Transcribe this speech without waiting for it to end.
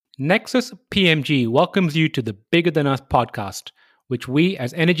Nexus PMG welcomes you to the Bigger Than Us podcast, which we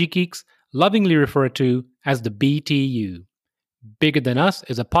as energy geeks lovingly refer to as the BTU. Bigger Than Us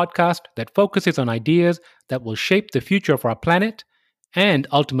is a podcast that focuses on ideas that will shape the future of our planet and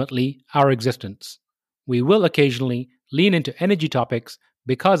ultimately our existence. We will occasionally lean into energy topics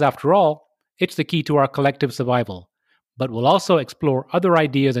because, after all, it's the key to our collective survival. But we'll also explore other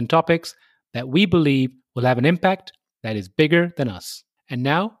ideas and topics that we believe will have an impact that is bigger than us. And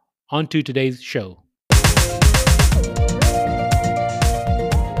now, on to today's show.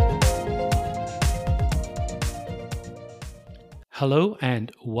 Hello,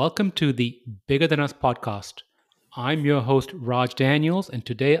 and welcome to the Bigger Than Us podcast. I'm your host, Raj Daniels, and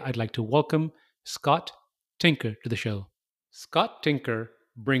today I'd like to welcome Scott Tinker to the show. Scott Tinker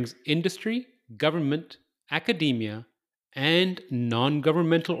brings industry, government, academia, and non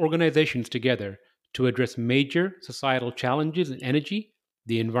governmental organizations together to address major societal challenges in energy,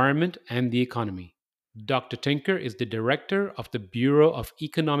 the environment, and the economy. Dr. Tinker is the director of the Bureau of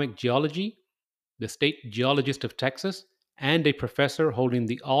Economic Geology, the State Geologist of Texas, and a professor holding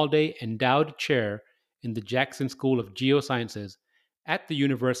the all-day endowed chair in the Jackson School of Geosciences at the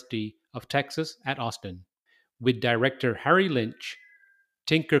University of Texas at Austin. With director Harry Lynch,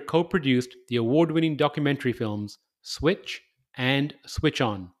 Tinker co-produced the award-winning documentary films Switch and Switch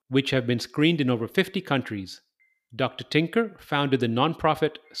On, which have been screened in over 50 countries. Dr. Tinker founded the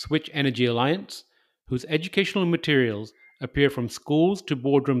nonprofit Switch Energy Alliance, whose educational materials appear from schools to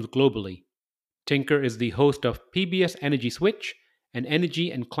boardrooms globally. Tinker is the host of PBS Energy Switch, an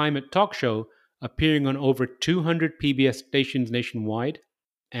energy and climate talk show appearing on over 200 PBS stations nationwide,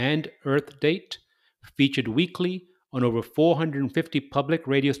 and Earth Date, featured weekly on over 450 public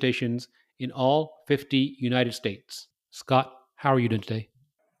radio stations in all 50 United States. Scott, how are you doing today?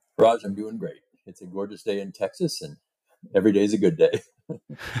 Raj, I'm doing great. It's a gorgeous day in Texas, and every day is a good day.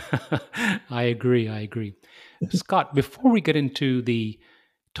 I agree. Scott, before we get into the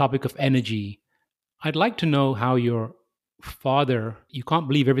topic of energy, I'd like to know how your father, you can't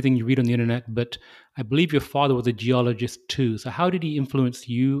believe everything you read on the internet, but I believe your father was a geologist too. So, how did he influence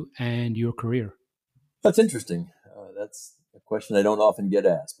you and your career? That's interesting. That's a question I don't often get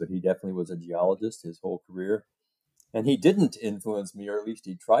asked, but he definitely was a geologist his whole career. And he didn't influence me, or at least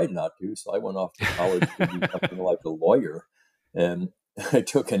he tried not to. So I went off to college to be something like a lawyer. And I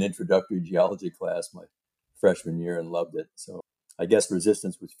took an introductory geology class my freshman year and loved it. So I guess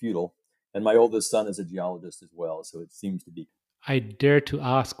resistance was futile. And my oldest son is a geologist as well. So it seems to be. I dare to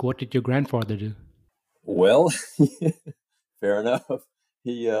ask, what did your grandfather do? Well, fair enough.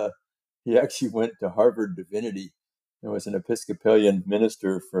 He actually went to Harvard Divinity and was an Episcopalian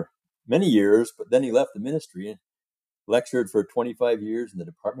minister for many years, but then he left the ministry and lectured for 25 years in the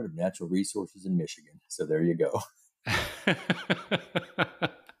Department of Natural Resources in Michigan. So there you go.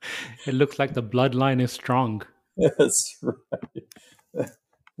 It looks like the bloodline is strong. That's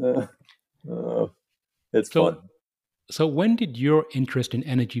right. It's fun. So when did your interest in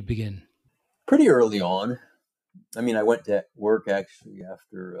energy begin? Pretty early on. I mean, I went to work actually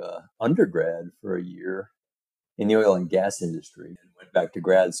after undergrad for a year in the oil and gas industry, and went back to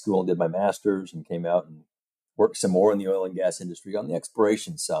grad school and did my master's and came out and worked some more in the oil and gas industry on the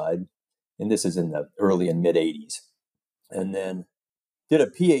exploration side. And this is in the early and mid 80s. And then did a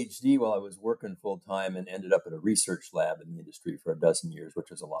PhD while I was working full time and ended up at a research lab in the industry for a dozen years,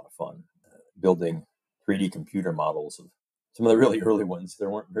 which was a lot of fun, building 3D computer models of some of the really early ones. There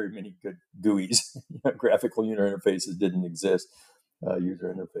weren't very many good GUIs. Graphical user interfaces didn't exist,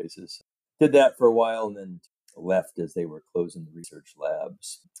 user interfaces. Did that for a while and then left as they were closing the research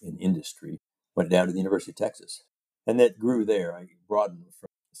labs in industry. Went down to the University of Texas. And that grew there. I broadened from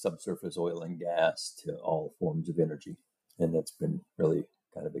subsurface oil and gas to all forms of energy. And that's been really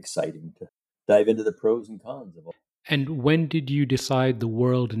kind of exciting to dive into the pros and cons of all. And when did you decide the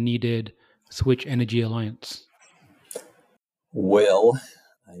world needed Switch Energy Alliance? Well,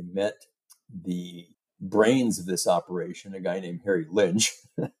 I met the brains of this operation, a guy named Harry Lynch,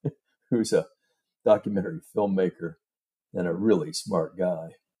 who's a documentary filmmaker and a really smart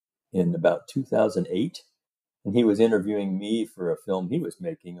guy, in about 2008. And he was interviewing me for a film he was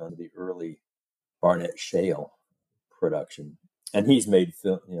making on the early Barnett Shale production. And he's made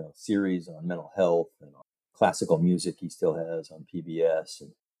series on mental health and on classical music he still has on PBS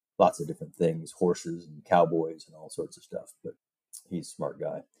and lots of different things, horses and cowboys and all sorts of stuff. But he's a smart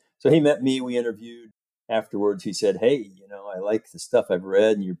guy. So he met me, we interviewed. Afterwards, he said, "Hey, I like the stuff I've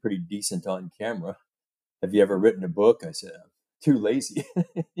read and you're pretty decent on camera. Have you ever written a book?" I said, "I'm too lazy."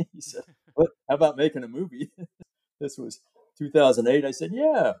 He said, "What? How about making a movie?" This was 2008. I said,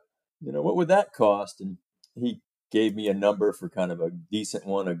 "Yeah, what would that cost?" And he gave me a number for kind of a decent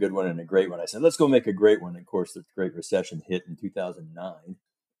one, a good one, and a great one. I said, let's go make a great one. And of course, the Great Recession hit in 2009.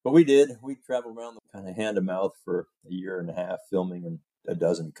 But we did. We traveled around kind of hand to mouth for a year and a half, filming in a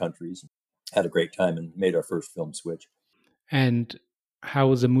dozen countries. Had a great time and made our first film Switch. And how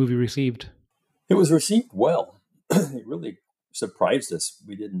was the movie received? It was received well. It really surprised us.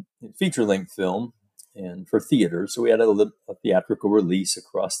 We didn't feature length film and for theater, so we had a theatrical release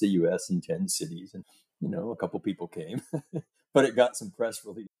across the U.S. in 10 cities, and a couple people came, but it got some press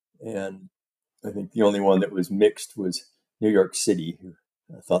release. And I think the only one that was mixed was New York City, who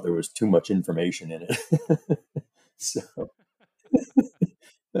thought there was too much information in it. So,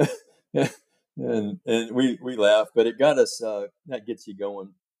 and we laughed, but it got us. That gets you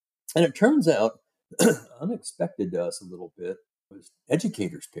going. And it turns out, unexpected to us a little bit, was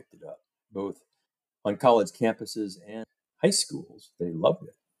educators picked it up, both on college campuses and high schools. They loved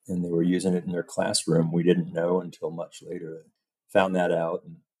it, and they were using it in their classroom. We didn't know until much later. Found that out,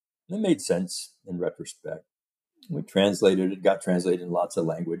 and it made sense in retrospect. We translated it, got translated in lots of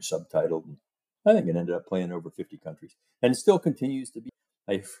language, subtitled. And I think it ended up playing over 50 countries, and still continues to be.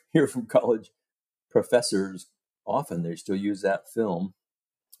 I hear from college professors often they still use that film,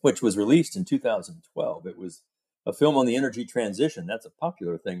 which was released in 2012. It was a film on the energy transition. That's a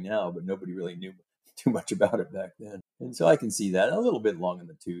popular thing now, but nobody really knew too much about it back then. And so I can see that a little bit long in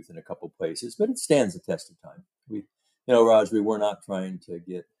the tooth in a couple places, but it stands the test of time. Raj, we were not trying to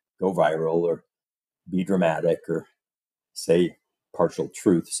go viral or be dramatic or say partial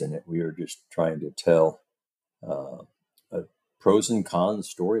truths in it. We were just trying to tell a pros and cons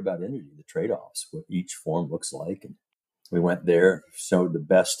story about energy, the trade-offs, what each form looks like. And we went there, showed the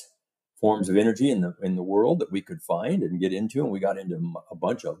best forms of energy in the world that we could find and get into, and we got into a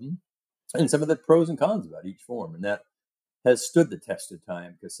bunch of them, and some of the pros and cons about each form. And that has stood the test of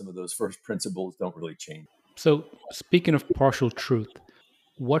time because some of those first principles don't really change. So, speaking of partial truth,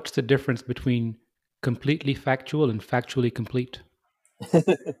 what's the difference between completely factual and factually complete?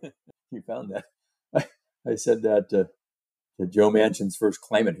 You found that. I said that to Joe Manchin's first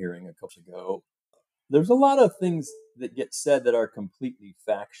climate hearing a couple ago. There's a lot of things that get said that are completely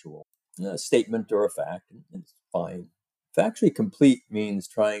factual. A statement or a fact, and it's fine. Factually complete means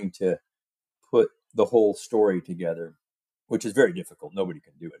trying to put the whole story together, which is very difficult. Nobody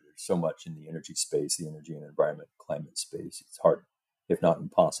can do it. There's so much in the energy space, the energy and environment, climate space. It's hard, if not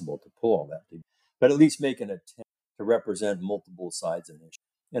impossible, to pull all that together. But at least make an attempt to represent multiple sides of an issue.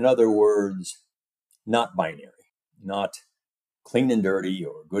 In other words, not binary, not clean and dirty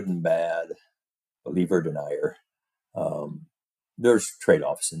or good and bad, believer denier. There's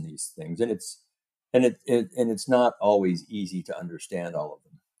trade-offs in these things, and it's not always easy to understand all of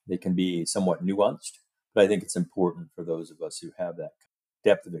them. They can be somewhat nuanced, but I think it's important for those of us who have that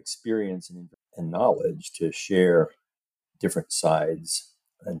depth of experience and knowledge to share different sides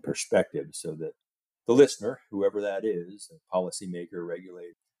and perspectives, so that the listener, whoever that is, a policymaker,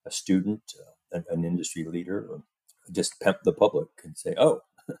 regulator, a student, an industry leader, or just the public, can say, "Oh,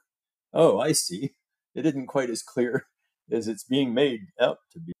 oh, I see. It isn't quite as clear as it's being made out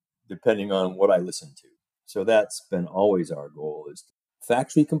to be, depending on what I listen to." So that's been always our goal, is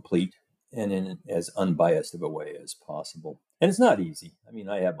factually complete and in as unbiased of a way as possible. And it's not easy. I mean,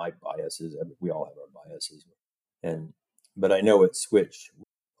 I have my biases. We all have our biases. But I know at Switch,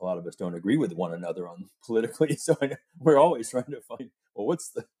 a lot of us don't agree with one another on politically. So we're always trying to find, well, what's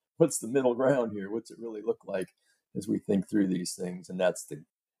the middle ground here? What's it really look like as we think through these things? And that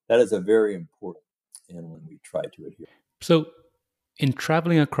is a very important, and when we try to adhere. So, in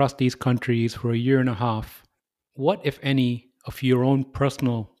traveling across these countries for a year and a half, what, if any, of your own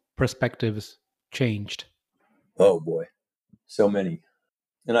personal perspectives changed? Oh boy, so many.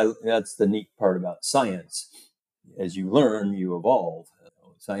 And that's the neat part about science. As you learn, you evolve.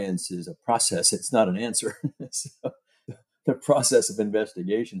 Science is a process. It's not an answer. So, the process of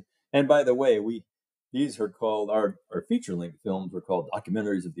investigation. And by the way, these are called, our feature-length films were called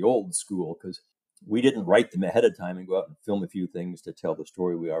documentaries of the old school, because we didn't write them ahead of time and go out and film a few things to tell the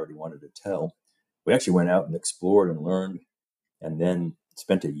story we already wanted to tell. We actually went out and explored and learned, and then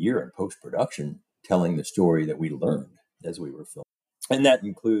spent a year in post-production telling the story that we learned as we were filming. And that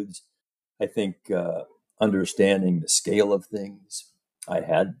includes, I think, understanding the scale of things. I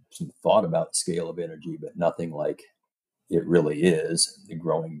had some thought about the scale of energy, but nothing like it really is, the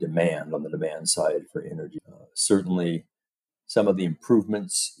growing demand on the demand side for energy. Certainly, some of the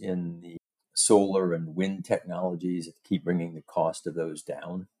improvements in the solar and wind technologies that keep bringing the cost of those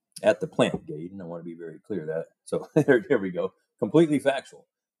down at the plant gate. And I want to be very clear that. So there we go. Completely factual.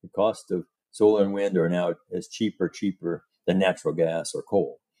 The cost of solar and wind are now as cheaper than natural gas or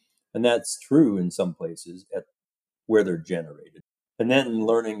coal. And that's true in some places where they're generated. And then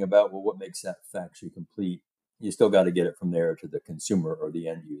learning about, well, what makes that factory complete? You still got to get it from there to the consumer or the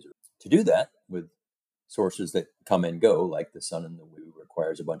end user. To do that with sources that come and go, like the sun and the wind,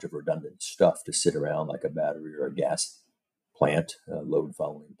 requires a bunch of redundant stuff to sit around, like a battery or a gas plant, a load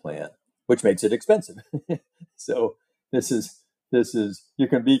following plant, which makes it expensive. So this is you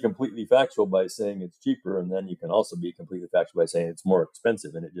can be completely factual by saying it's cheaper, and then you can also be completely factual by saying it's more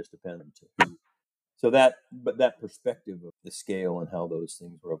expensive, and it just depends on who. So that perspective of the scale and how those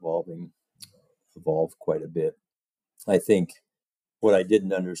things were evolved quite a bit. I think what I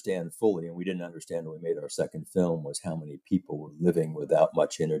didn't understand fully, and we didn't understand when we made our second film, was how many people were living without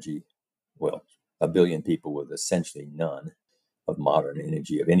much energy. Well, a billion people with essentially none of modern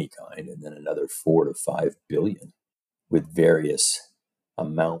energy of any kind, and then another 4 to 5 billion with various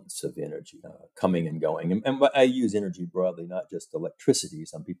amounts of energy coming and going. And I use energy broadly, not just electricity.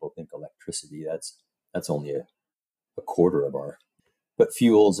 Some people think electricity, that's only a quarter of our, but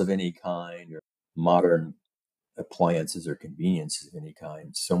fuels of any kind or modern appliances or conveniences of any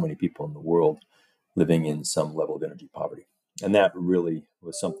kind. So many people in the world living in some level of energy poverty. And that really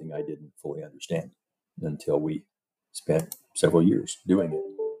was something I didn't fully understand until we spent several years doing it.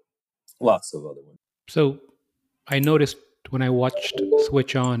 Lots of other ones. So I noticed when I watched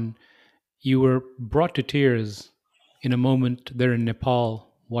Switch On, you were brought to tears in a moment there in Nepal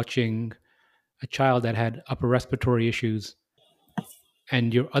watching a child that had upper respiratory issues.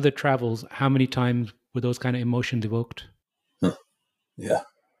 And your other travels, how many times were those kind of emotions evoked? Huh. Yeah.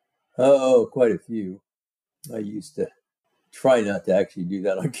 Oh, quite a few. I used to try not to actually do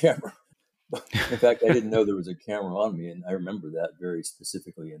that on camera. In fact, I didn't know there was a camera on me, and I remember that very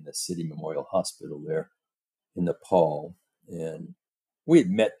specifically in the City Memorial Hospital there in Nepal. And we had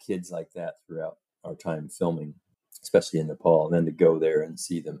met kids like that throughout our time filming, especially in Nepal, and then to go there and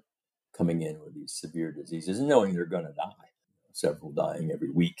see them coming in with these severe diseases and knowing they're going to die, several dying every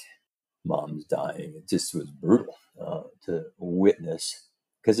week, moms dying. It just was brutal to witness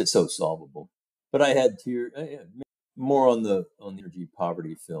because it's so solvable. But I had tears more on the energy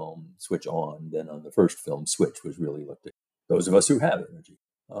poverty film Switch On than on the first film Switch, was really looked at those of us who have energy.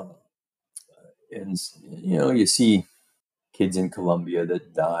 And you see kids in Colombia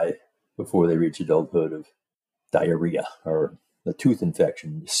that die before they reach adulthood of diarrhea or a tooth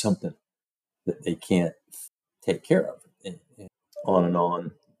infection, something that they can't take care of, and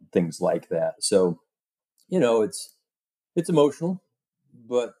on, things like that. So, it's emotional,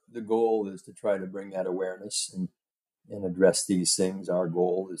 but the goal is to try to bring that awareness and address these things. Our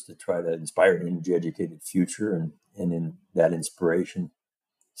goal is to try to inspire an energy educated future, and in that inspiration,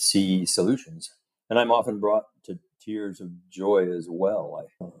 see solutions. And I'm often brought to tears of joy as well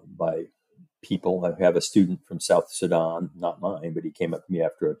by people. I have a student from South Sudan, not mine, but he came up to me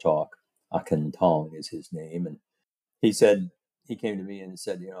after a talk. Akin Tong is his name. And he came to me and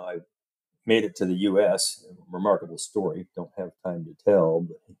said, I made it to the U.S. Remarkable story. Don't have time to tell,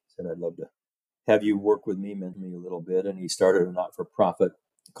 but he said, I'd love to have you work with me, mentor me a little bit. And he started a not-for-profit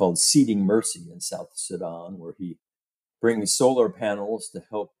called Seeding Mercy in South Sudan, where he brings solar panels to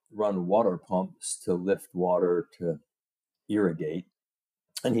help run water pumps to lift water to irrigate.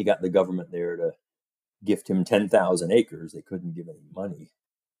 And he got the government there to gift him 10,000 acres. They couldn't give any money.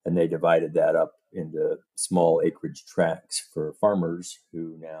 And they divided that up into small acreage tracts for farmers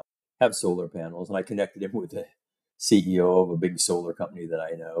who now have solar panels. And I connected him with the CEO of a big solar company that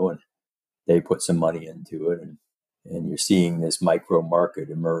I know, and they put some money into it. And you're seeing this micro market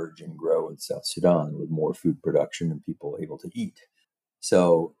emerge and grow in South Sudan with more food production and people able to eat.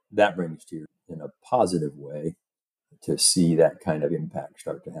 So that brings tears in a positive way to see that kind of impact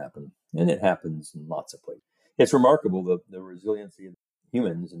start to happen. And it happens in lots of places. It's remarkable, the resiliency of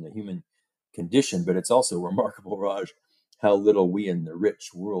humans and the human condition, but it's also remarkable, Raj, how little we in the rich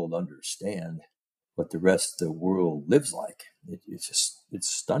world understand what the rest of the world lives like. It's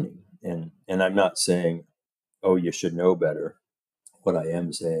stunning. And I'm not saying, oh, you should know better. What I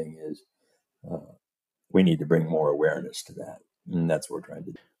am saying is we need to bring more awareness to that. And that's what we're trying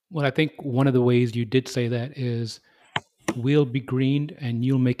to do. Well, I think one of the ways you did say that is we'll be greened and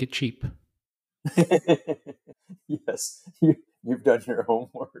you'll make it cheap. Yes, you've done your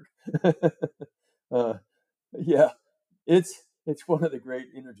homework. uh, yeah, it's one of the great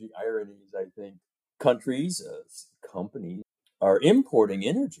energy ironies, I think. Countries, companies are importing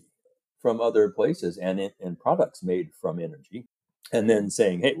energy from other places and products made from energy, and then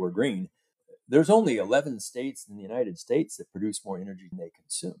saying, hey, we're green. There's only 11 states in the United States that produce more energy than they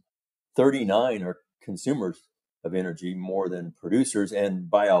consume. 39 are consumers of energy more than producers, and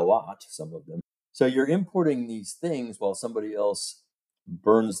by a lot, some of them. So you're importing these things while somebody else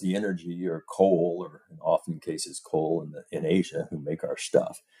burns the energy, or coal, or in often cases coal in Asia, who make our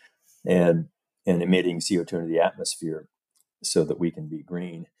stuff, and emitting CO2 into the atmosphere so that we can be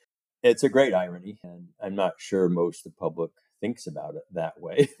green. It's a great irony, and I'm not sure most of the public thinks about it that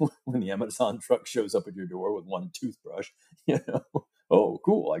way. When the Amazon truck shows up at your door with one toothbrush, you know, oh,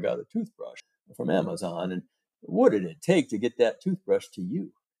 cool, I got a toothbrush from Amazon. And what did it take to get that toothbrush to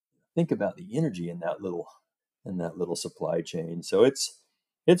you? Think about the energy in that little supply chain. So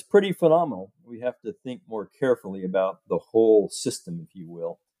it's pretty phenomenal. We have to think more carefully about the whole system, if you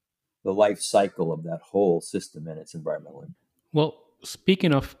will, the life cycle of that whole system and its environmental impact. Well,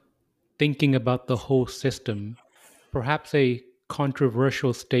 speaking of thinking about the whole system, perhaps a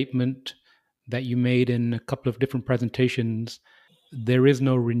controversial statement that you made in a couple of different presentations: there is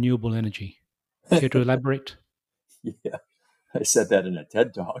no renewable energy. Care to elaborate? Yeah, I said that in a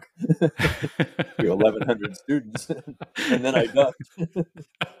TED talk to 1,100 students, and then I ducked.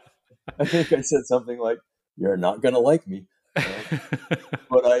 I think I said something like, "You're not going to like me,"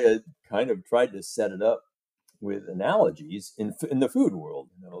 but I had kind of tried to set it up with analogies in the food world,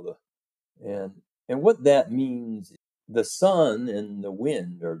 and what that means. The sun and the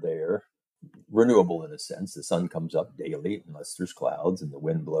wind are there, renewable in a sense. The sun comes up daily unless there's clouds, and the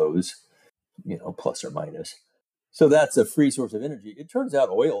wind blows, plus or minus. So that's a free source of energy. It turns out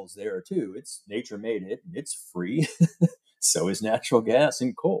oil's there too. It's nature made it, and it's free. So is natural gas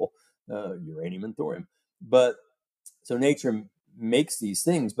and coal, uranium and thorium. But so nature makes these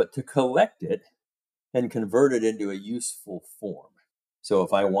things, but to collect it and convert it into a useful form. So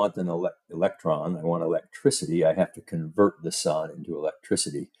if I want an electron, I want electricity, I have to convert the sun into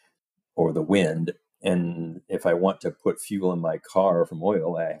electricity, or the wind. And if I want to put fuel in my car from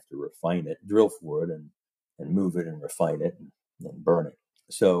oil, I have to refine it, drill for it, and move it and refine it and burn it.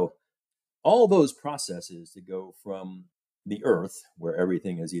 So all those processes to go from the earth, where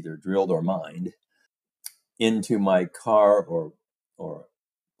everything is either drilled or mined, into my car or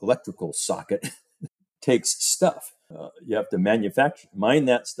electrical socket takes stuff. You have to mine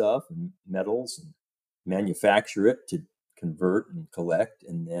that stuff and metals, and manufacture it to convert and collect,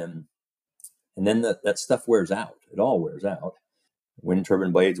 and then that stuff wears out. It all wears out. Wind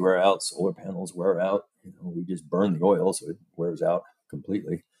turbine blades wear out, solar panels wear out. We just burn the oil, so it wears out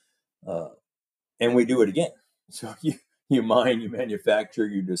completely. And we do it again. So you mine, you manufacture,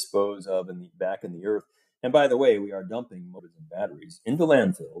 you dispose of, and back in the earth. And by the way, we are dumping motors and batteries into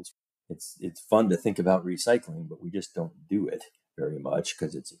landfills. It's fun to think about recycling, but we just don't do it very much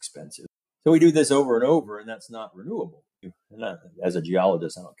because it's expensive. So we do this over and over, and that's not renewable. As a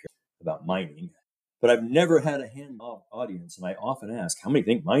geologist, I don't care about mining, but I've never had a hand audience, and I often ask, how many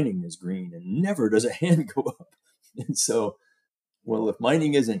think mining is green? And never does a hand go up. And so, well, if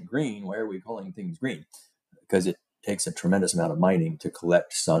mining isn't green, why are we calling things green? Because it takes a tremendous amount of mining to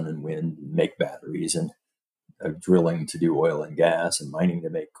collect sun and wind, and make batteries, and drilling to do oil and gas, and mining to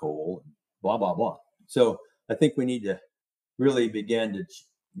make coal, and blah, blah, blah. So I think we need to really begin to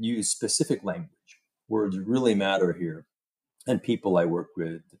use specific language. Words really matter here. And people I work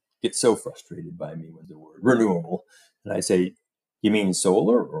with get so frustrated by me with the word renewable. And I say, you mean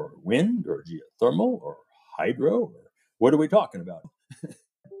solar or wind or geothermal or hydro? Or what are we talking about?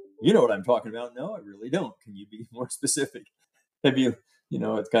 You know what I'm talking about? No, I really don't. Can you be more specific?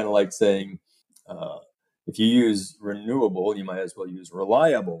 It's kind of like saying, if you use renewable, you might as well use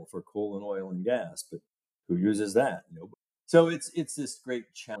reliable for coal and oil and gas. But who uses that? Nobody. So it's this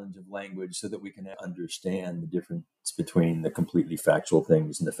great challenge of language so that we can understand the difference between the completely factual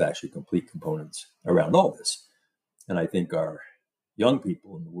things and the factually complete components around all this. And I think our young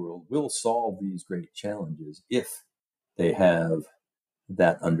people in the world will solve these great challenges if they have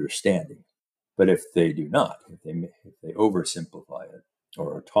that understanding. But if they do not, if they oversimplify it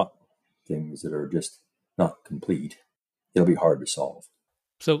or are taught things that are just not complete, it'll be hard to solve.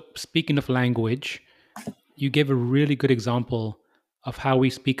 So, speaking of language, you gave a really good example of how we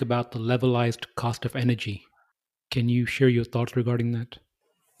speak about the levelized cost of energy. Can you share your thoughts regarding that?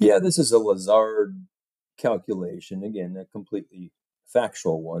 Yeah, this is a Lazard calculation, again, a completely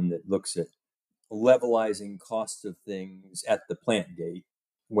factual one that looks at levelizing costs of things at the plant gate,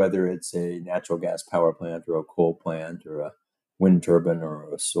 whether it's a natural gas power plant or a coal plant or a wind turbine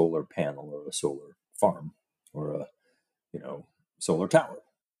or a solar panel or a solar farm or a solar tower.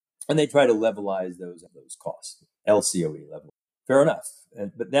 And they try to levelize those costs, LCOE level. Fair enough.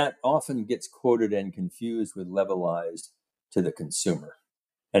 But that often gets quoted and confused with levelized to the consumer.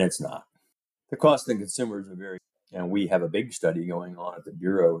 And it's not. The cost to consumers are and we have a big study going on at the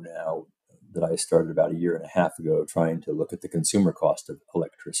Bureau now that I started about a year and a half ago, trying to look at the consumer cost of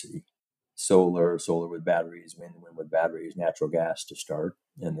electricity. solar with batteries, wind with batteries, natural gas to start,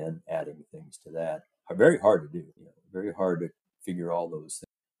 and then adding things to that. Very hard to do, very hard to figure all those things.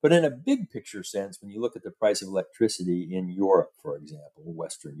 But in a big picture sense, when you look at the price of electricity in Europe, for example,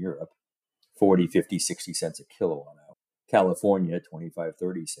 Western Europe, 40, 50, 60 cents a kilowatt hour. California, 25,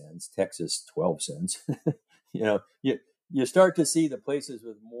 30 cents. Texas, 12 cents. You start to see the places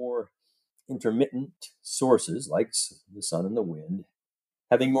with more intermittent sources like the sun and the wind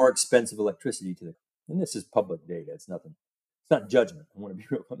having more expensive electricity to the, and this is public data. It's nothing. It's not judgment. I want to be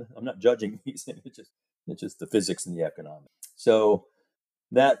real. I'm not judging these things. It's just the physics and the economics. So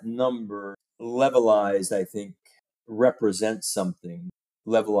that number levelized, I think, represents something.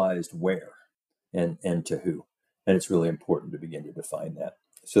 Levelized where and to who. And it's really important to begin to define that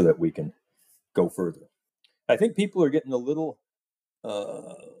so that we can go further. I think people are getting a little,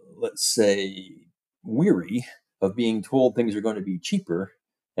 let's say, weary of being told things are going to be cheaper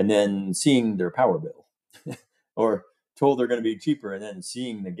and then seeing their power bill, or told they're going to be cheaper and then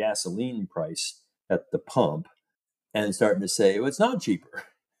seeing the gasoline price at the pump and starting to say, well, it's not cheaper.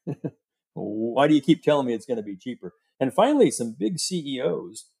 Why do you keep telling me it's going to be cheaper? And finally, some big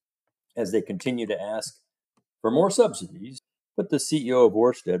CEOs, as they continue to ask for more subsidies, but the CEO of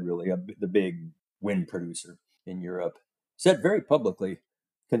Ørsted, really, the big wind producer in Europe, said very publicly,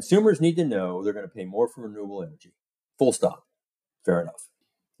 consumers need to know they're going to pay more for renewable energy. Full stop. Fair enough.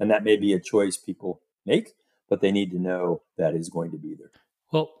 And that may be a choice people make, but they need to know that is going to be there.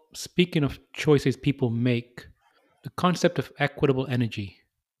 Well, speaking of choices people make, the concept of equitable energy,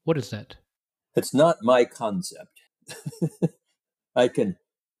 what is that? It's not my concept. I can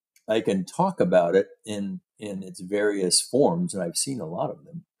talk about it in its various forms, and I've seen a lot of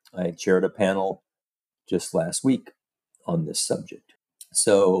them. I chaired a panel just last week on this subject.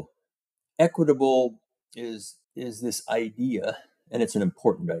 So equitable is this idea, and it's an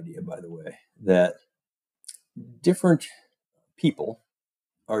important idea, by the way, that different people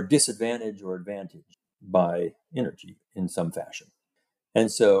are disadvantaged or advantaged by energy in some fashion.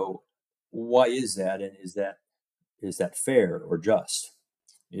 And so why is that? And is that fair or just?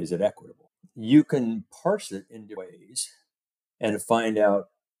 Is it equitable? You can parse it into ways and find out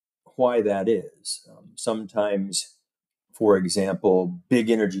why that is. Sometimes, for example, big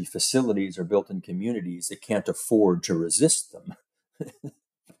energy facilities are built in communities that can't afford to resist them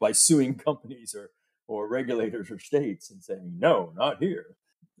by suing companies or regulators or states and saying, no, not here.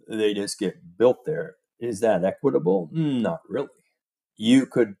 They just get built there. Is that equitable? Not really. You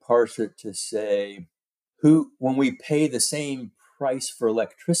could parse it to say, when we pay the same price for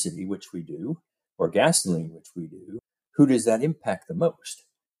electricity, which we do, or gasoline, which we do, who does that impact the most?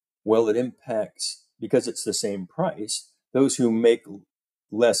 Well, it impacts, because it's the same price, those who make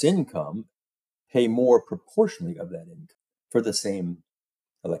less income pay more proportionally of that income for the same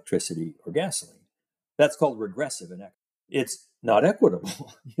electricity or gasoline. That's called regressive inequity. It's not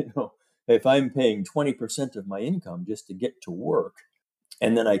equitable. If I'm paying 20% of my income just to get to work,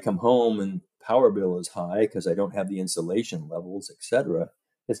 and then I come home and power bill is high because I don't have the insulation levels, etc.,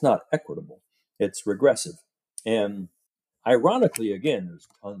 it's not equitable. It's regressive. And ironically, again, there's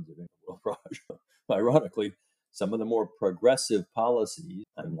tons of it, Raj. Ironically, some of the more progressive policies,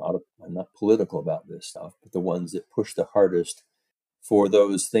 I'm not political about this stuff, but the ones that push the hardest for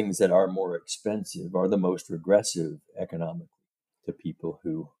those things that are more expensive are the most regressive economically to people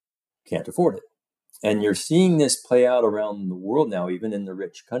who can't afford it. And you're seeing this play out around the world now, even in the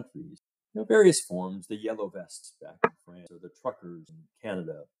rich countries. Various forms, the yellow vests back in France or the truckers in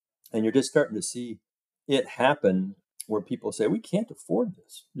Canada. And you're just starting to see it happen where people say, we can't afford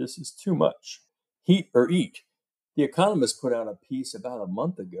this. This is too much. Heat or eat. The Economist put out a piece about a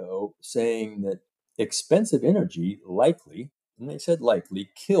month ago saying that expensive energy likely, and they said likely,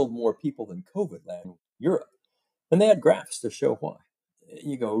 killed more people than COVID last in Europe. And they had graphs to show why.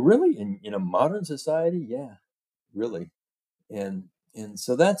 You go, really? In a modern society? Yeah, really. And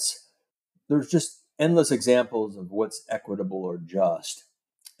so there's just endless examples of what's equitable or just.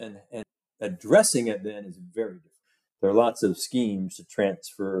 And addressing it then is very different. There are lots of schemes to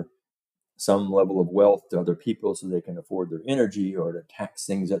transfer some level of wealth to other people so they can afford their energy, or to tax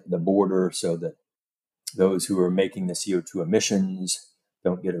things at the border so that those who are making the CO2 emissions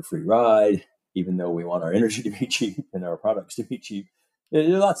don't get a free ride, even though we want our energy to be cheap and our products to be cheap. There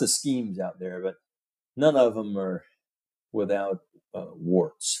are lots of schemes out there, but none of them are without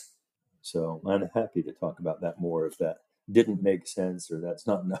warts. So I'm happy to talk about that more if that didn't make sense or that's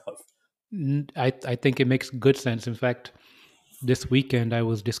not enough. I think it makes good sense. In fact, this weekend I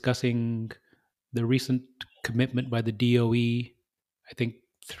was discussing the recent commitment by the DOE, I think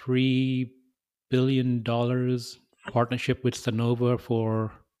 $3 billion partnership with Sonova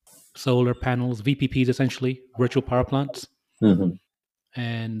for solar panels, VPPs essentially, virtual power plants. Hmm.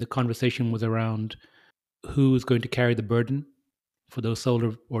 And the conversation was around who's going to carry the burden for those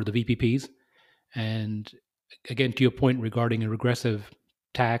solar or the VPPs. And again, to your point regarding a regressive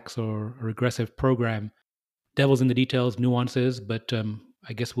tax or a regressive program, devil's in the details, nuances, but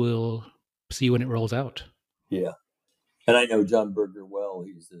I guess we'll see when it rolls out. Yeah. And I know John Berger well.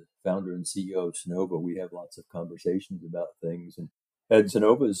 He's the founder and CEO of Sonova. We have lots of conversations about things. And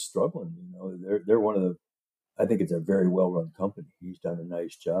Sonova is struggling. They're one of the, I think it's a very well run company. He's done a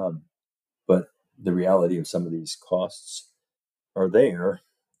nice job. But the reality of some of these costs are there.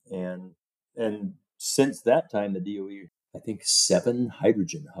 And and since that time, the DOE, I think, 7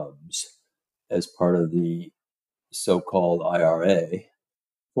 hydrogen hubs as part of the so-called IRA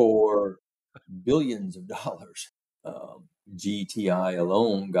for billions of dollars. GTI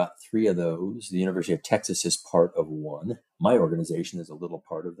alone got 3 of those. The University of Texas is part of one. My organization is a little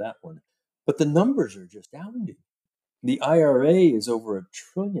part of that one. But the numbers are just astounding. The IRA is over $1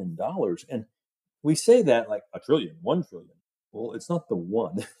 trillion. And we say that like a trillion, 1 trillion. Well, it's not the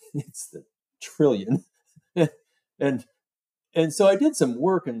one, it's the trillion. and and so I did some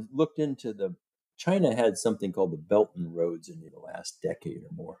work and looked into China had something called the Belt and Roads in the last decade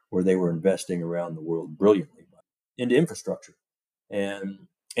or more, where they were investing around the world brilliantly into infrastructure and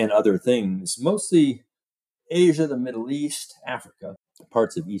and other things, mostly Asia, the Middle East, Africa,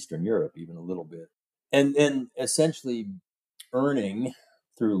 parts of Eastern Europe, even a little bit, and then essentially earning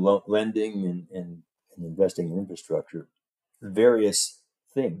through lending and investing in infrastructure various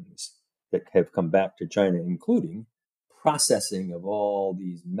things that have come back to China, including processing of all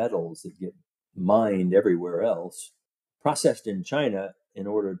these metals that get mined everywhere else, processed in China in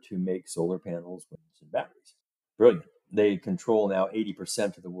order to make solar panels, winds, and batteries. Brilliant. They control now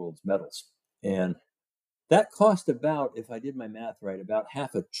 80% of the world's metals. And that cost about, if I did my math right, about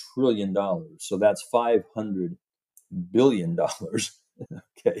 $500 billion. So that's $500 billion.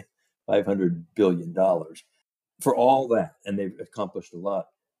 Okay. $500 billion for all that. And they've accomplished a lot.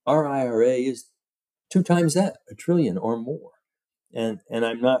 Our IRA is 2 times that, a trillion or more. And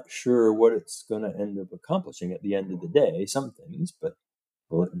I'm not sure what it's going to end up accomplishing at the end of the day. Some things, but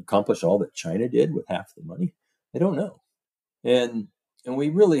will it accomplish all that China did with half the money? I don't know. And and we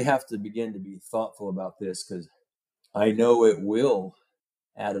really have to begin to be thoughtful about this, because I know it will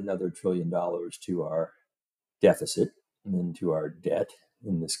add another $1 trillion to our deficit and then to our debt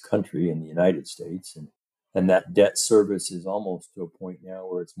in this country, in the United States. And that debt service is almost to a point now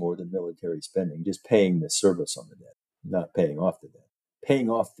where it's more than military spending, just paying the service on the debt, not paying off the debt. Paying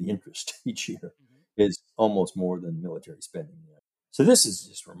off the interest each year is almost more than military spending. So this is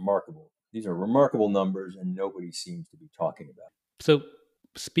just remarkable. These are remarkable numbers, and nobody seems to be talking about it. So,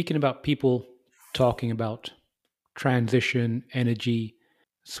 speaking about people talking about transition, energy,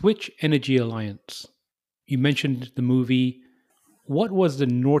 Switch Energy Alliance, you mentioned the movie. What was the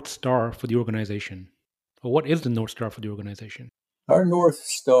North Star for the organization? Or what is the North Star for the organization? Our North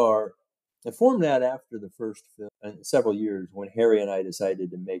Star, I formed that after the first film, and several years when Harry and I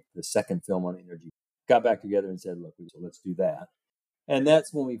decided to make the second film on energy. Got back together and said, look, so let's do that. And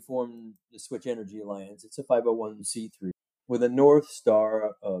that's when we formed the Switch Energy Alliance. It's a 501c3 with a North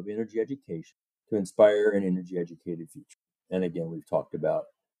Star of energy education to inspire an energy educated future. And again, we've talked about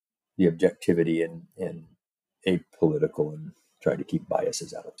the objectivity and apolitical, and trying to keep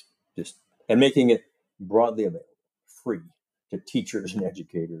biases out of it. Just and making it broadly available, free to teachers and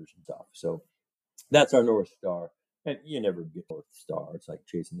educators and stuff. So that's our North Star. And you never get North Star. It's like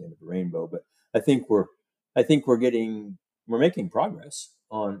chasing the end of a rainbow. But I think we're making progress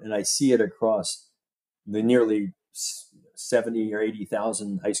on, and I see it across the nearly 70 or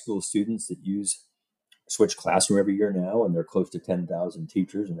 80,000 high school students that use Switch Classroom every year now, and they're close to 10,000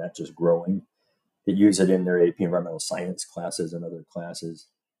 teachers, and that's just growing, that use it in their AP environmental science classes and other classes.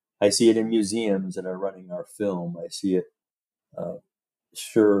 I see it in museums that are running our film. I see it uh,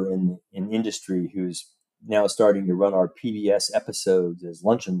 sure in industry, who's now starting to run our PBS episodes as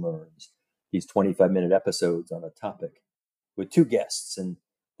lunch and learns, these 25-minute episodes on a topic with 2 guests, and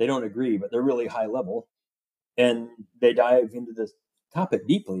they don't agree, but they're really high level, and they dive into the topic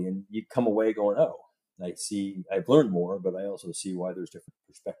deeply, and you come away going, oh, I've learned more, but I also see why there's different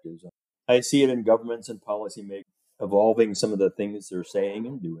perspectives. I see it in governments and policymakers evolving some of the things they're saying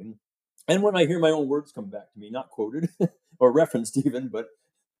and doing. And when I hear my own words come back to me, not quoted or referenced even, but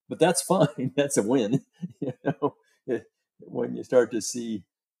that's fine. That's a win. You know, when you start to see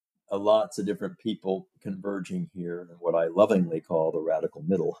lots of different people converging here in what I lovingly call the radical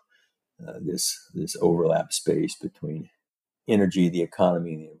middle, this overlap space between energy, the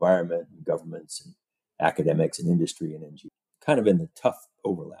economy, and the environment, and governments, and academics, and industry, and NGO, kind of in the tough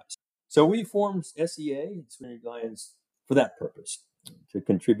overlaps. So we formed SEA, Switch Energy Alliance, for that purpose, to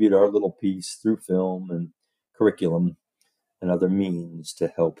contribute our little piece through film and curriculum and other means to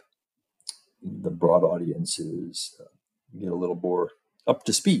help the broad audiences get a little more up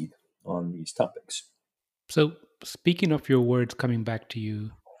to speed on these topics. So, speaking of your words coming back to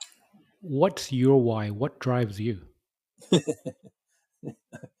you, what's your why? What drives you?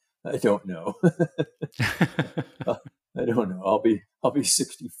 I don't know. I don't know. I'll be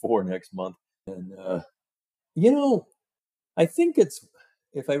 64 next month, and you know, I think it's,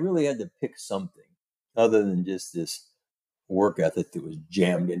 if I really had to pick something other than just this work ethic that was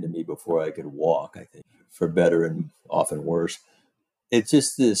jammed into me before I could walk, I think, for better and often worse, it's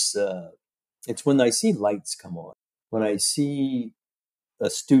just this. It's when I see lights come on, when I see a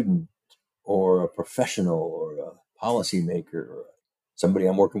student or a professional or a policymaker or somebody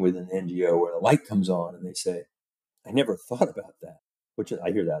I'm working with in an NGO where a light comes on and they say, I never thought about that, which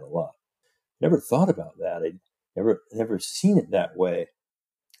I hear that a lot. Never thought about that. I never seen it that way.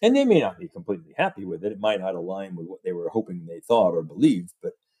 And they may not be completely happy with it. It might not align with what they were hoping they thought or believed.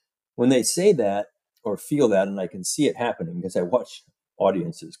 But when they say that or feel that, and I can see it happening because I watch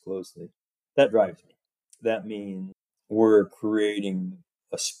audiences closely, that drives me. That means we're creating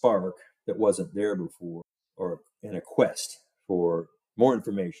a spark that wasn't there before, or in a quest for more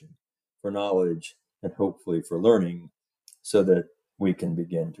information, for knowledge, and hopefully for learning, so that we can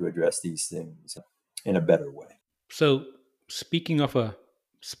begin to address these things in a better way. So, speaking of a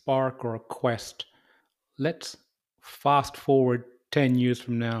spark or a quest, let's fast forward 10 years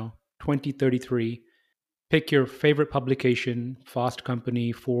from now, 2033. Pick your favorite publication, Fast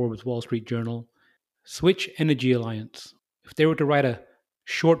Company, Forbes, Wall Street Journal. Switch Energy Alliance. If they were to write a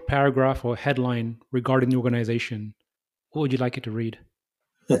short paragraph or headline regarding the organization, what would you like it to read?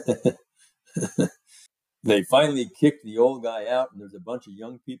 They finally kicked the old guy out, and there's a bunch of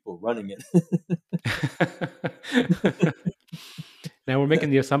young people running it. Now we're making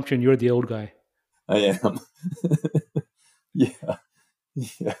the assumption you're the old guy. I am. Yeah.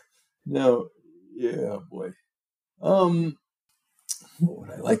 Yeah. No. Yeah, boy. What would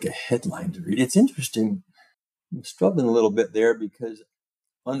I like a headline to read? It's interesting. I'm struggling a little bit there because,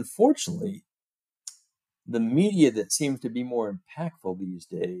 unfortunately, the media that seems to be more impactful these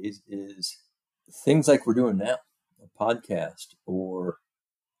days is things like we're doing now, a podcast or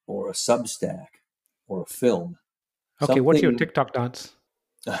a Substack or a film. Okay, what's your Something TikTok dance?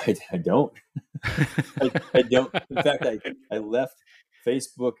 I don't. I don't. In fact, I left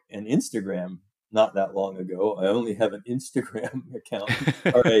Facebook and Instagram not that long ago. I only have an Instagram account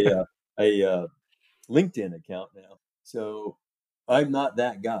or a LinkedIn account now. So I'm not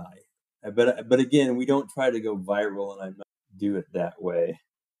that guy. But again, we don't try to go viral, and I'm not do it that way.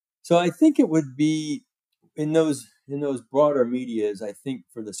 So I think it would be in those broader medias. I think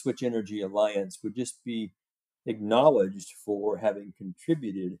for the Switch Energy Alliance would just be acknowledged for having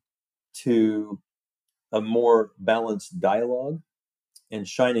contributed to a more balanced dialogue and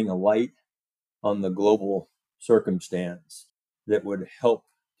shining a light on the global circumstance that would help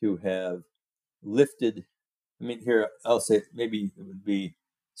to have lifted. I mean, here I'll say maybe it would be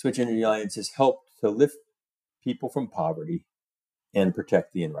Switch Energy Alliance has helped to lift people from poverty and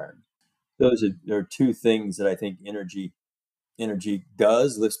protect the environment. Those are two things that I think energy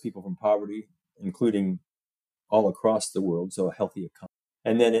does, lifts people from poverty, including all across the world, so a healthy economy.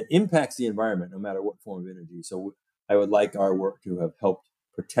 And then it impacts the environment no matter what form of energy. So I would like our work to have helped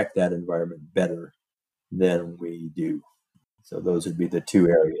protect that environment better than we do. So those would be the two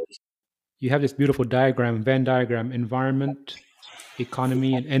areas. You have this beautiful diagram, Venn diagram, environment,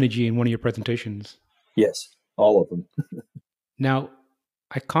 economy, and energy in one of your presentations. Yes, all of them. Now,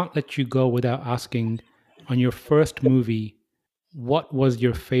 I can't let you go without asking, on your first movie, what was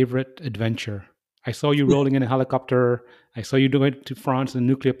your favorite adventure? I saw you rolling in a helicopter. I saw you going to France and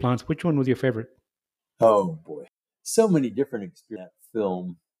nuclear plants. Which one was your favorite? Oh boy, so many different experiences in that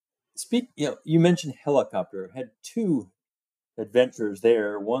film. You mentioned helicopter. Had two adventures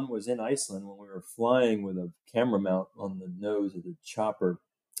there. One was in Iceland when we were flying with a camera mount on the nose of the chopper,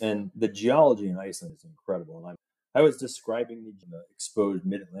 and the geology in Iceland is incredible. And I was describing the exposed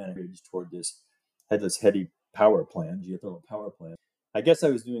mid-Atlantic ridge toward this headless heady power plant, geothermal power plant. I guess I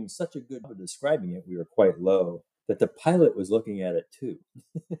was doing such a good job of describing it, we were quite low, that the pilot was looking at it too.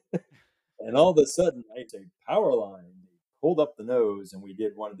 And all of a sudden, I say, power line. They pulled up the nose, and we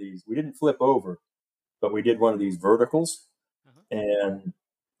did one of these. We didn't flip over, but we did one of these verticals Uh-huh. and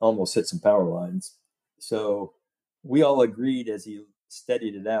almost hit some power lines. So we all agreed as he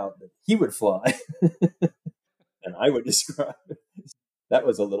steadied it out that he would fly and I would describe it. That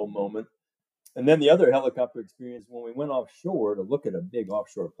was a little moment. And then the other helicopter experience, when we went offshore to look at a big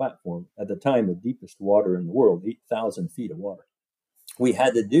offshore platform, at the time, the deepest water in the world, 8,000 feet of water, we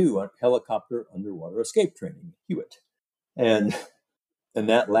had to do a helicopter underwater escape training, Hewitt. And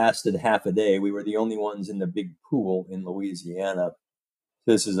that lasted half a day. We were the only ones in the big pool in Louisiana.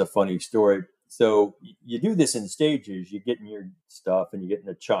 This is a funny story. So you do this in stages. You get in your stuff and you get in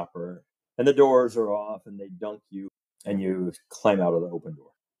a chopper, and the doors are off and they dunk you and you climb out of the open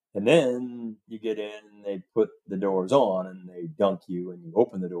door. And then you get in and they put the doors on and they dunk you and you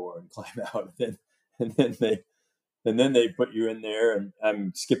open the door and climb out. And then they put you in there, and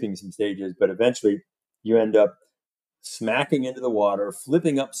I'm skipping some stages, but eventually you end up smacking into the water,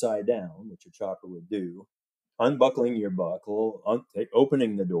 flipping upside down, which a chopper would do, unbuckling your buckle,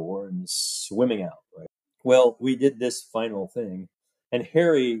 opening the door, and swimming out, right? Well, we did this final thing, and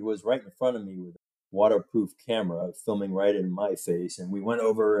Harry was right in front of me with a waterproof camera filming right in my face, and we went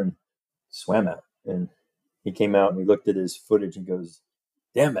over and swam out. And he came out and he looked at his footage and goes,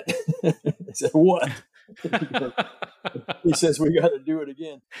 "Damn it." I said, "What?" He says, "We got to do it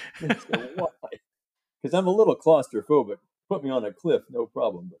again." I said, "Why?" Because I'm a little claustrophobic. Put me on a cliff, no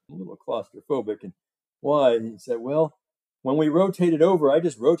problem, but I'm a little claustrophobic. And why? And he said, "Well, when we rotated over, I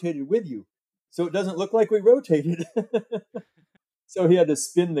just rotated with you. So it doesn't look like we rotated." So he had to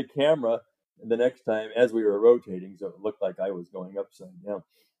spin the camera the next time as we were rotating, so it looked like I was going upside down.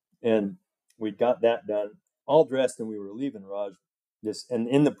 And we got that done, all dressed, and we were leaving, Raj. And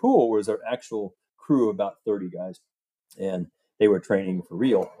in the pool was our actual crew, about 30 guys, and they were training for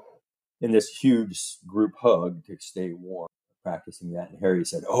real in this huge group hug to stay warm, practicing that. And Harry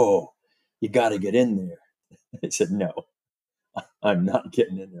said, "Oh, you got to get in there." I said, "No, I'm not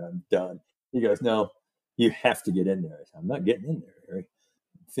getting in there. I'm done." He goes, "No, you have to get in there." I said, "I'm not getting in there, Harry.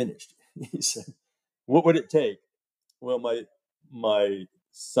 I'm finished." He said, "What would it take?" Well, my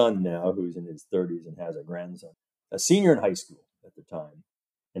son now, who's in his 30s and has a grandson, a senior in high school at the time,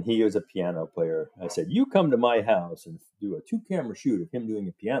 and he was a piano player. I said, "You come to my house and do a 2-camera shoot of him doing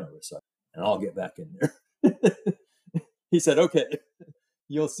a piano recital, and I'll get back in there." He said, "Okay."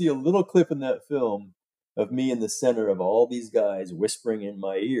 You'll see a little clip in that film of me in the center of all these guys whispering in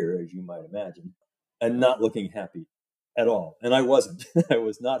my ear, as you might imagine, and not looking happy at all. And I wasn't. I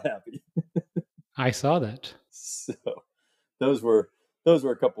was not happy. I saw that. So those were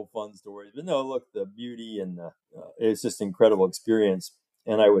a couple fun stories. But no, look, the beauty and it's just incredible experience.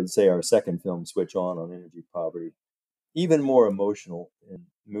 And I would say our second film, Switch On energy poverty, even more emotional and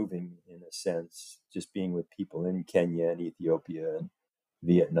moving in a sense, just being with people in Kenya and Ethiopia and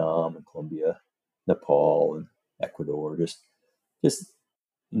Vietnam and Colombia, Nepal and Ecuador, just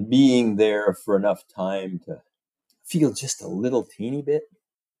being there for enough time to feel just a little teeny bit.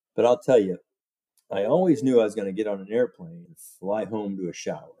 But I'll tell you, I always knew I was going to get on an airplane and fly home to a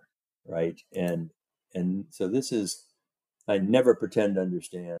shower, right? And so this is, I never pretend to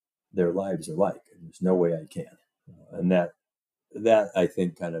understand their lives are like. There's no way I can. And that I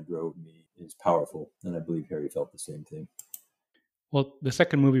think kind of drove me, is powerful. And I believe Harry felt the same thing. Well, the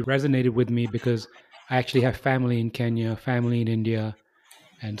second movie resonated with me because I actually have family in Kenya, family in India,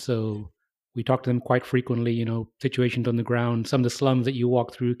 and so we talk to them quite frequently. Situations on the ground, some of the slums that you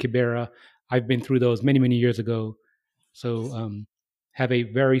walk through, Kibera. I've been through those many, many years ago, so have a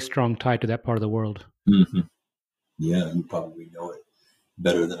very strong tie to that part of the world. Mm-hmm. Yeah, you probably know it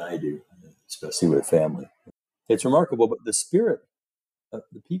better than I do, especially with family. It's remarkable, but the spirit of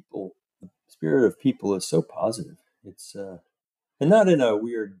people is so positive. It's and not in a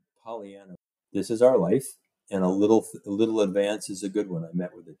weird Pollyanna. This is our life, and a little advance is a good one. I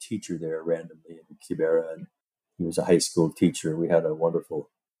met with a teacher there randomly in Kibera, and he was a high school teacher. We had a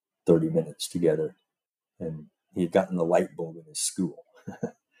wonderful 30 minutes together, and he had gotten the light bulb in his school,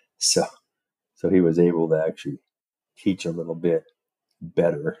 so he was able to actually teach a little bit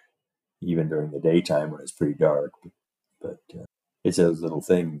better, even during the daytime when it's pretty dark. But it's those little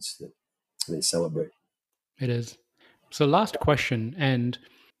things that they celebrate. It is. So, last question, and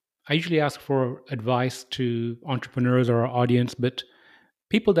I usually ask for advice to entrepreneurs or our audience, but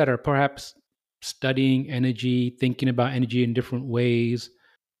people that are perhaps studying energy, thinking about energy in different ways.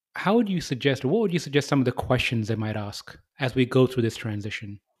 How would you suggest, or what would you suggest some of the questions they might ask as we go through this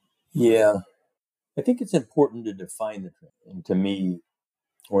transition? Yeah, I think it's important to define the trend. And to me,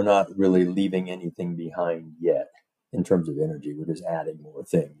 we're not really leaving anything behind yet in terms of energy. We're just adding more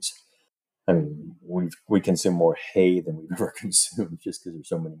things. I mean, we consume more hay than we've ever consumed just because there's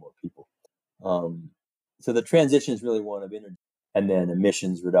so many more people. So the transition is really one of energy, and then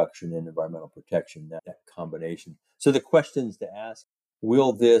emissions reduction and environmental protection, that combination. So the questions to ask: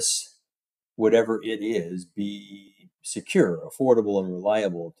 will this, whatever it is, be secure, affordable, and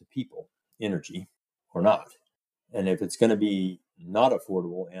reliable to people energy or not? And if it's going to be not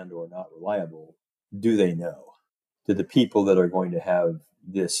affordable and or not reliable, do they know? Do the people that are going to have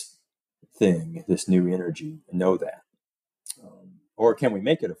this thing, this new energy, know that? Or can we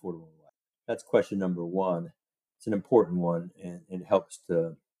make it affordable? That's question number one. It's an important one, and it helps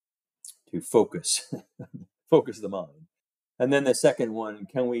to focus focus the mind. And then the second one,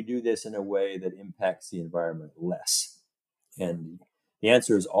 can we do this in a way that impacts the environment less? And the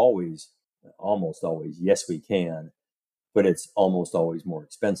answer is always, almost always, yes, we can, but it's almost always more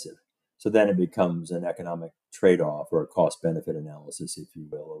expensive. So then it becomes an economic trade-off or a cost-benefit analysis, if you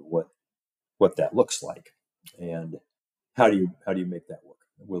will, of what that looks like. And how do you make that work?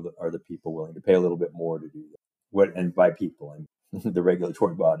 Are the people willing to pay a little bit more to do that? And by people, I mean the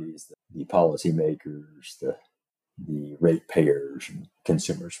regulatory bodies, the policymakers, the ratepayers and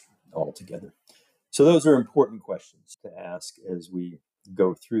consumers all together. So those are important questions to ask as we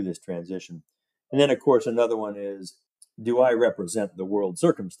go through this transition. And then, of course, another one is, do I represent the world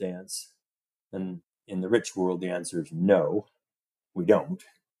circumstance? And in the rich world, the answer is no, we don't.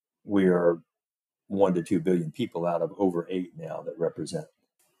 We are 1 to 2 billion people out of over 8 now that represent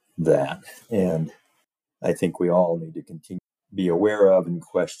that. And I think we all need to continue to be aware of and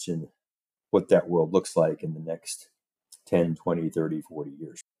question what that world looks like in the next 10, 20, 30, 40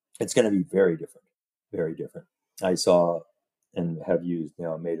 years. It's going to be very different, very different. I saw and have used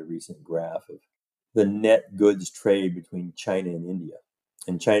now, made a recent graph of the net goods trade between China and India.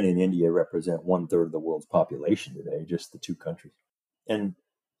 And China and India represent 1/3 of the world's population today, just the two countries. And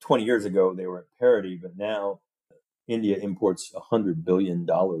 20 years ago, they were at parity, but now India imports $100 billion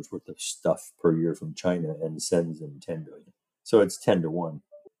worth of stuff per year from China and sends them $10 billion. So it's 10 to 1.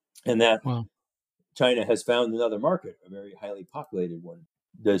 And that Wow. China has found another market, a very highly populated one.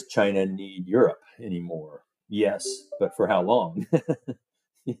 Does China need Europe anymore? Yes, but for how long?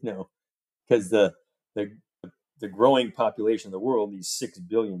 Because the growing population of the world, these 6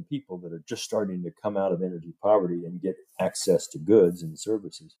 billion people that are just starting to come out of energy poverty and get access to goods and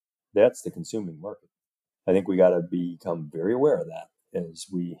services, that's the consuming market. I think we got to become very aware of that as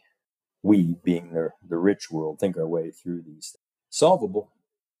we being the rich world, think our way through these things. Solvable,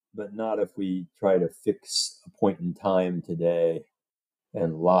 but not if we try to fix a point in time today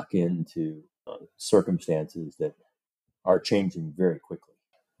and lock into circumstances that are changing very quickly.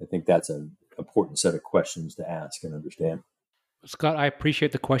 I think that's an important set of questions to ask and understand. Scott, I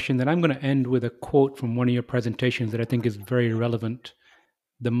appreciate the question. And I'm going to end with a quote from one of your presentations that I think is very relevant.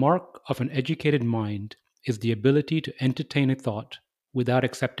 The mark of an educated mind is the ability to entertain a thought without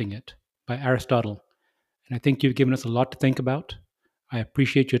accepting it, by Aristotle. And I think you've given us a lot to think about. I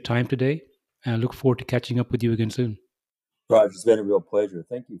appreciate your time today, and I look forward to catching up with you again soon. Raj, it's been a real pleasure.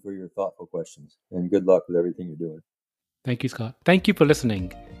 Thank you for your thoughtful questions, and good luck with everything you're doing. Thank you, Scott. Thank you for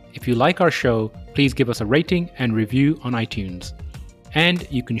listening. If you like our show, please give us a rating and review on iTunes. And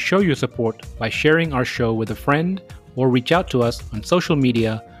you can show your support by sharing our show with a friend or reach out to us on social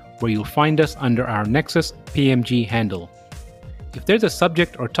media, where you'll find us under our Nexus PMG handle. If there's a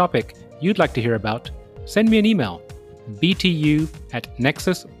subject or topic you'd like to hear about, send me an email,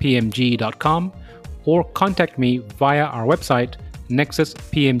 btu@nexuspmg.com, or contact me via our website,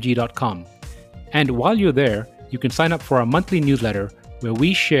 nexuspmg.com. And while you're there, you can sign up for our monthly newsletter, where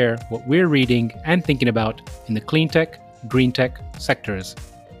we share what we're reading and thinking about in the clean tech, green tech sectors.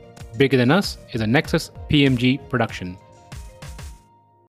 Bigger Than Us is a Nexus PMG production.